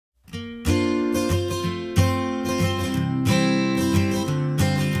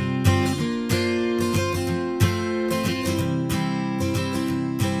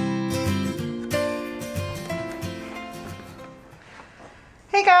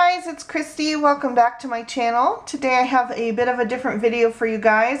guys, it's Christy. Welcome back to my channel. Today I have a bit of a different video for you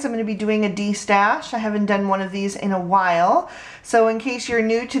guys. I'm going to be doing a DESTASH. I haven't done one of these in a while. So in case you're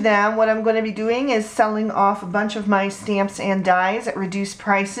new to them, what I'm going to be doing is selling off a bunch of my stamps and dies at reduced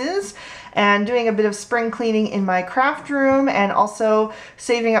prices and doing a bit of spring cleaning in my craft room and also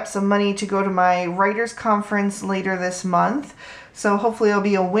saving up some money to go to my writers conference later this month. So hopefully it'll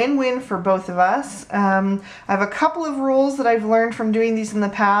be a win-win for both of us. I have a couple of rules that I've learned from doing these in the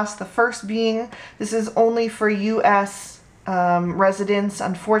past. The first being this is only for US residents.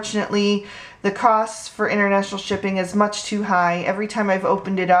 Unfortunately, the costs for international shipping is much too high. Every time I've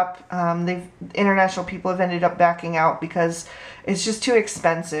opened it up, international people have ended up backing out because it's just too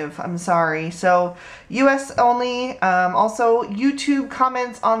expensive. I'm sorry. So US only. Also, YouTube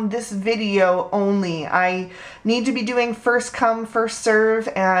comments on this video only. I need to be doing first come, first serve,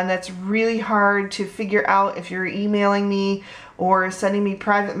 and that's really hard to figure out if you're emailing me or sending me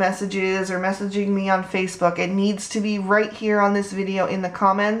private messages or messaging me on Facebook. It needs to be right here on this video in the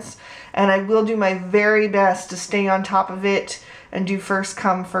comments, and I will do my very best to stay on top of it and do first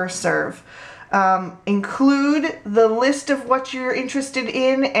come, first serve. Include the list of what you're interested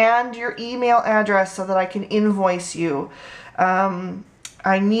in and your email address so that I can invoice you.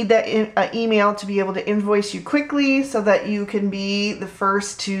 I need that email to be able to invoice you quickly so that you can be the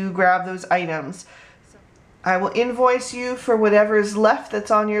first to grab those items. I will invoice you for whatever is left that's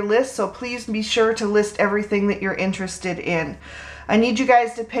on your list, so please be sure to list everything that you're interested in. I need you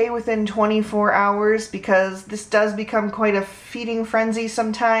guys to pay within 24 hours because this does become quite a feeding frenzy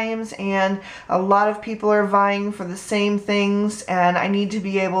sometimes, and a lot of people are vying for the same things, and I need to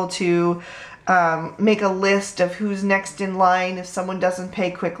be able to make a list of who's next in line if someone doesn't pay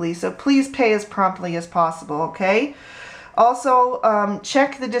quickly. So please pay as promptly as possible, okay? Also,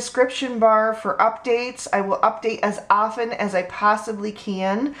 check the description bar for updates. I will update as often as I possibly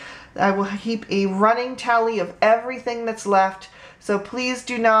can. I will keep a running tally of everything that's left. So please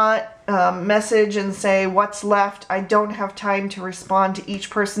do not message and say what's left. I don't have time to respond to each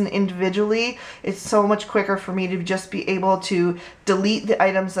person individually. It's so much quicker for me to just be able to delete the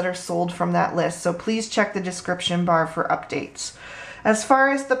items that are sold from that list. So please check the description bar for updates. As far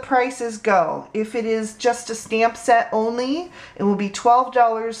as the prices go, if it is just a stamp set only, it will be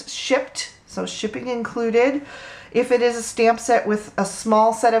 $12 shipped, so shipping included. If it is a stamp set with a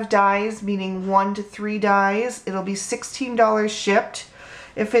small set of dies, meaning 1 to 3 dies, it'll be $16 shipped.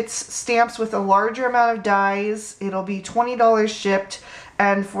 If it's stamps with a larger amount of dies, it'll be $20 shipped.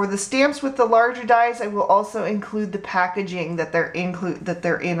 And for the stamps with the larger dies, I will also include the packaging that they're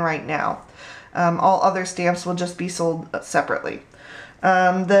in right now. All other stamps will just be sold separately.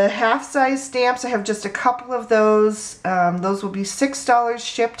 The half-size stamps, I have just a couple of those. Those will be $6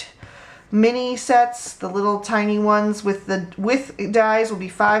 shipped. Mini sets, the little tiny ones with dies will be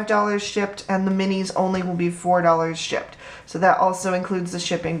 $5 shipped, and the minis only will be $4 shipped. So that also includes the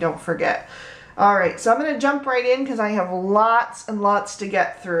shipping, don't forget. Alright, so I'm going to jump right in because I have lots and lots to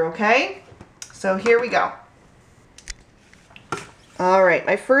get through, okay? So here we go. Alright,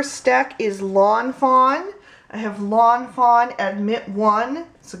 my first stack is Lawn Fawn. I have Lawn Fawn Admit 1.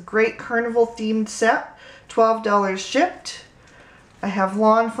 It's a great carnival themed set, $12 shipped. I have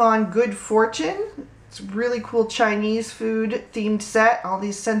Lawn Fawn Good Fortune. It's a really cool Chinese food themed set. All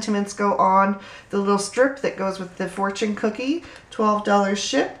these sentiments go on the little strip that goes with the fortune cookie, $12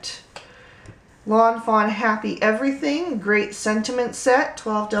 shipped. Lawn Fawn Happy Everything, great sentiment set,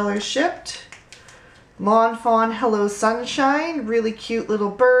 $12 shipped. Lawn Fawn Hello Sunshine, really cute little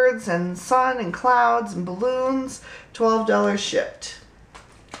birds and sun and clouds and balloons, $12 shipped.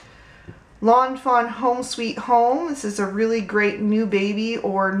 Lawn Fawn Home Sweet Home, this is a really great new baby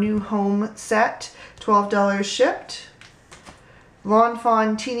or new home set, $12 shipped. Lawn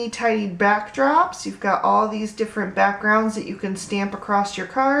Fawn Teeny Tiny Backdrops, you've got all these different backgrounds that you can stamp across your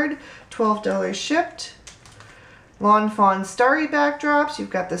card, $12 shipped. Lawn Fawn Starry Backdrops, you've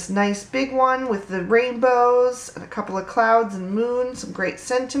got this nice big one with the rainbows and a couple of clouds and moon, some great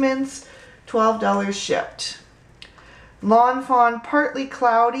sentiments, $12 shipped. Lawn Fawn Partly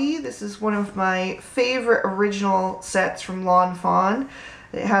Cloudy, this is one of my favorite original sets from Lawn Fawn.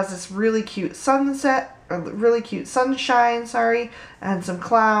 It has this really cute sunset, or really cute sunshine, sorry, and some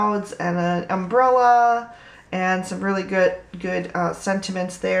clouds and an umbrella and some really good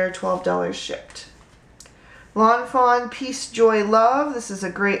sentiments there, $12 shipped. Lawn Fawn Peace, Joy, Love. This is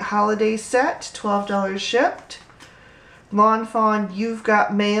a great holiday set, $12 shipped. Lawn Fawn You've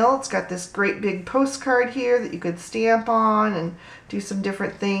Got Mail. It's got this great big postcard here that you could stamp on and do some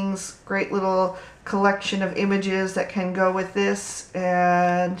different things. Great little collection of images that can go with this,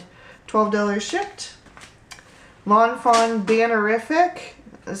 and $12 shipped. Lawn Fawn Bannerific.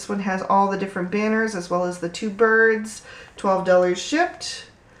 This one has all the different banners as well as the 2 birds. $12 shipped.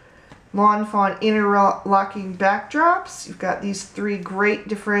 Lawn Fawn interlocking backdrops. You've got these 3 great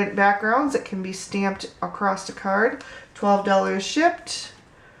different backgrounds that can be stamped across a card. $12 shipped.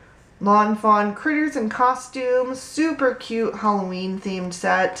 Lawn Fawn critters and costumes. Super cute Halloween themed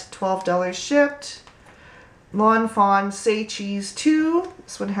set. $12 shipped. Lawn Fawn Say Cheese 2.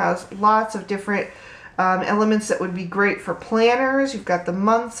 This one has lots of different elements that would be great for planners. You've got the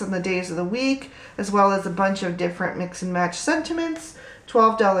months and the days of the week, as well as a bunch of different mix and match sentiments.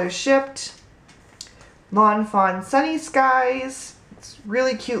 $12 shipped. Lawn Fawn Sunny Skies. It's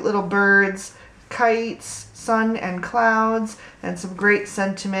really cute little birds, kites, sun and clouds, and some great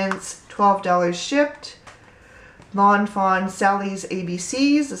sentiments. $12 shipped. Lawn Fawn Sally's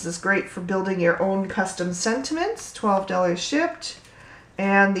ABCs. This is great for building your own custom sentiments. $12 shipped.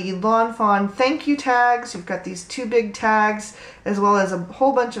 And the Lawn Fawn thank you tags. You've got these 2 big tags, as well as a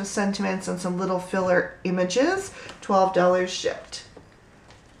whole bunch of sentiments and some little filler images. $12 shipped.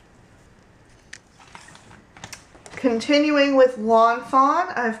 Continuing with Lawn Fawn,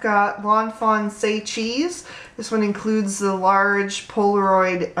 I've got Lawn Fawn Say Cheese. This one includes the large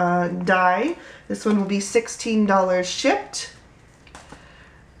Polaroid die. This one will be $16 shipped.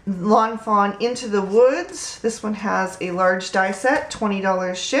 Lawn Fawn Into the Woods. This one has a large die set,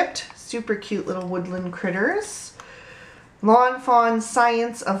 $20 shipped. Super cute little woodland critters. Lawn Fawn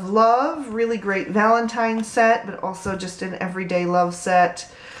Science of Love. Really great Valentine set, but also just an everyday love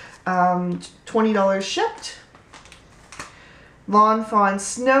set. $20 shipped. Lawn Fawn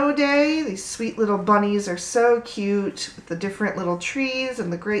Snow Day. These sweet little bunnies are so cute with the different little trees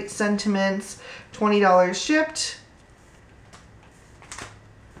and the great sentiments. $20 shipped.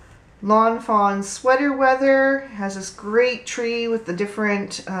 Lawn Fawn Sweater Weather has this great tree with the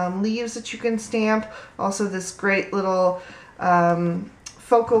different leaves that you can stamp. Also this great little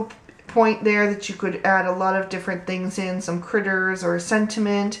focal point there that you could add a lot of different things in, some critters or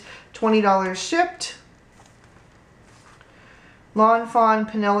sentiment. $20 shipped. Lawn Fawn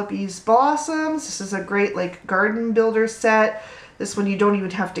Penelope's Blossoms. This is a great like garden builder set. This one you don't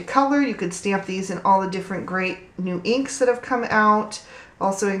even have to color. You could stamp these in all the different great new inks that have come out.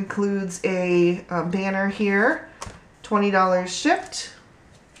 Also includes a banner here. $20 shipped.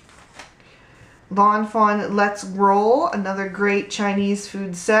 Lawn Fawn Let's Roll. Another great Chinese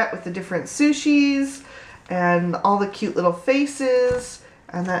food set with the different sushis and all the cute little faces.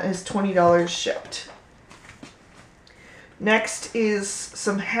 And that is $20 shipped. Next is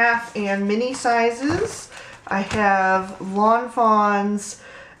some half and mini sizes. I have Lawn Fawn's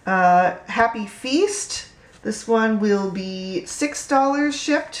Happy Feast. This one will be $6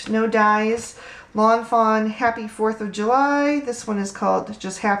 shipped, no dies. Lawn Fawn Happy 4th of July. This one is called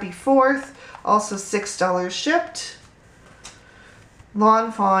just Happy 4th, also $6 shipped.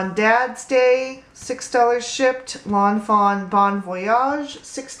 Lawn Fawn Dad's Day, $6 shipped. Lawn Fawn Bon Voyage,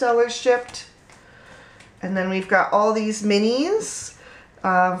 $6 shipped. And then we've got all these minis.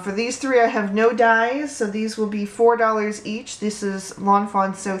 For these 3 I have no dies, so these will be $4 each. This is Lawn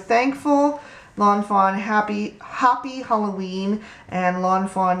Fawn So Thankful, Lawn Fawn Happy Halloween, and Lawn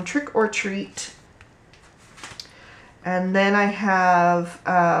Fawn Trick or Treat. And then I have,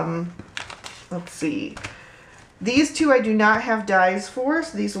 let's see, these 2 I do not have dies for,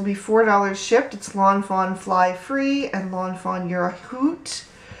 so these will be $4 shipped. It's Lawn Fawn Fly Free and Lawn Fawn You're a Hoot.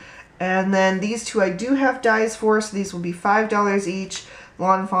 And then these 2 I do have dies for, so these will be $5 each.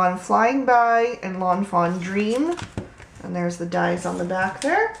 Lawn Fawn Flying By and Lawn Fawn Dream. And there's the dies on the back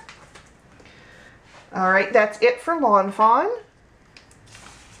there. Alright, that's it for Lawn Fawn.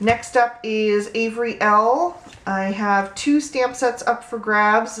 Next up is Avery L. I have 2 stamp sets up for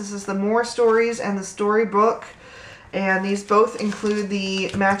grabs. This is the More Stories and the Storybook. And these both include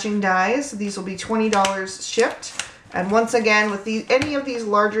the matching dies. So these will be $20 shipped. And once again, with any of these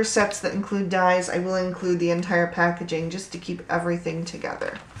larger sets that include dies, I will include the entire packaging just to keep everything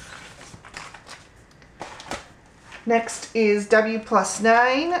together. Next is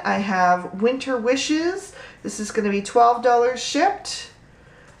W+9. I have Winter Wishes. This is going to be $12 shipped.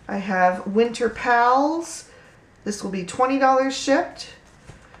 I have Winter Pals. This will be $20 shipped.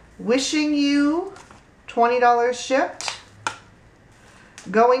 Wishing You, $20 shipped.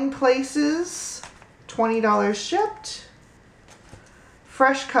 Going Places, $20 shipped.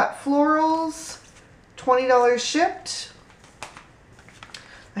 Fresh Cut Florals, $20 shipped.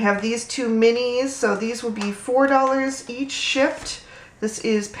 I have these 2 minis, so these will be $4 each shipped. This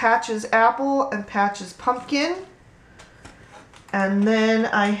is Patches Apple and Patches Pumpkin. And then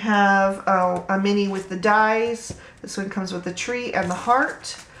I have a mini with the dies. This one comes with the tree and the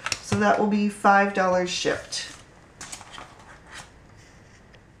heart. So that will be $5 shipped.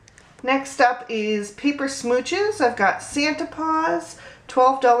 Next up is paper smooches. I've got Santa Paws,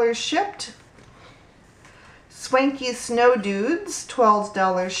 $12 shipped. Swanky Snow Dudes,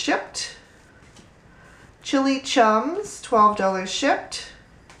 $12 shipped. Chili Chums, $12 shipped.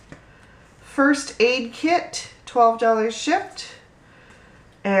 First Aid Kit, $12 shipped.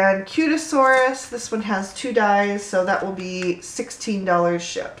 And Cutasaurus, this one has 2 dies, so that will be $16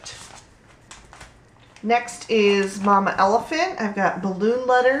 shipped. Next is Mama Elephant. I've got balloon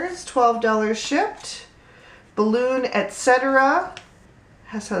letters, $12 shipped. Balloon Etc.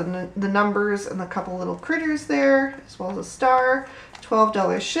 Has the numbers and a couple little critters there, as well as a star,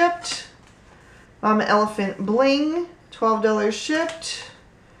 $12 shipped. Mama Elephant Bling, $12 shipped.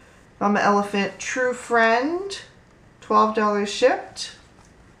 Mama Elephant True Friend, $12 shipped.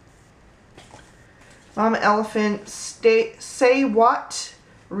 Mama Elephant Say What,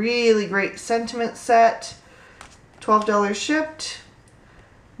 really great sentiment set, $12 shipped.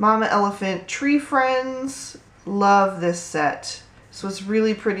 Mama Elephant Tree Friends, love this set. So it's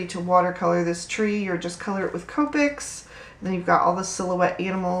really pretty to watercolor this tree or just color it with Copics. And then you've got all the silhouette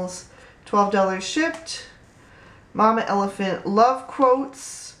animals, $12 shipped. Mama Elephant Love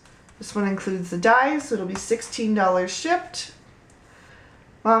Quotes, this one includes the dies, so it'll be $16 shipped.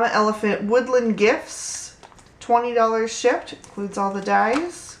 Mama Elephant Woodland Gifts, $20 shipped, includes all the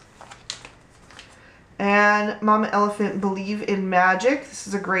dies. And Mama Elephant Believe in Magic. This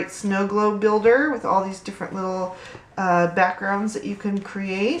is a great snow globe builder with all these different little backgrounds that you can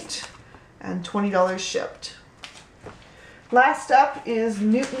create, and $20 shipped. Last up is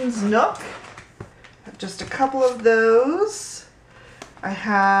Newton's Nook. Just a couple of those. I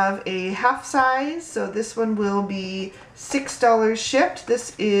have a half size, so this one will be $6 shipped.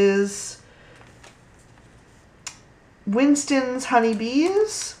 This is Winston's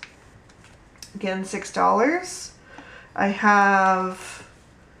Honeybees. Again, $6. I have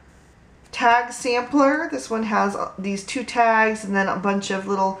Tag Sampler. This one has these 2 tags and then a bunch of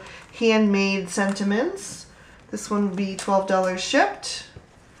little handmade sentiments. This one will be $12 shipped.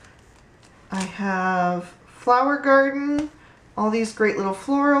 I have Flower Garden. All these great little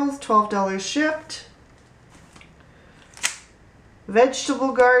florals, $12 shipped.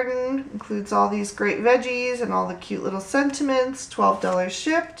 Vegetable Garden includes all these great veggies and all the cute little sentiments, $12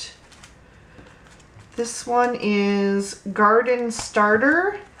 shipped. This one is Garden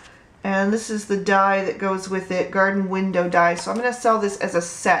Starter, and this is the die that goes with it, Garden Window die. So I'm going to sell this as a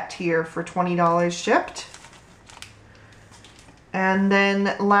set here for $20 shipped. And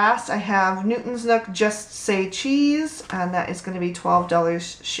then last I have Newton's Nook Just Say Cheese, and that is going to be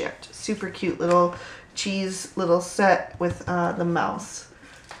 $12 shipped. Super cute little cheese little set with the mouse.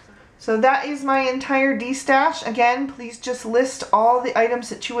 So that is my entire DESTASH. Again, please just list all the items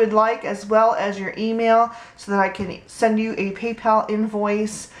that you would like as well as your email so that I can send you a PayPal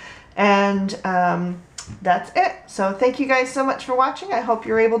invoice. And that's it. So thank you guys so much for watching. I hope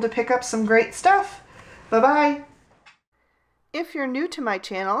you're able to pick up some great stuff. Bye-bye. If you're new to my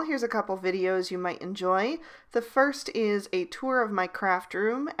channel, here's a couple videos you might enjoy. The first is a tour of my craft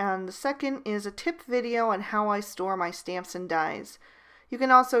room, and the second is a tip video on how I store my stamps and dies. You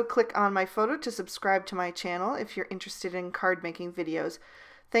can also click on my photo to subscribe to my channel if you're interested in card making videos.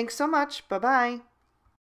 Thanks so much. Bye-bye.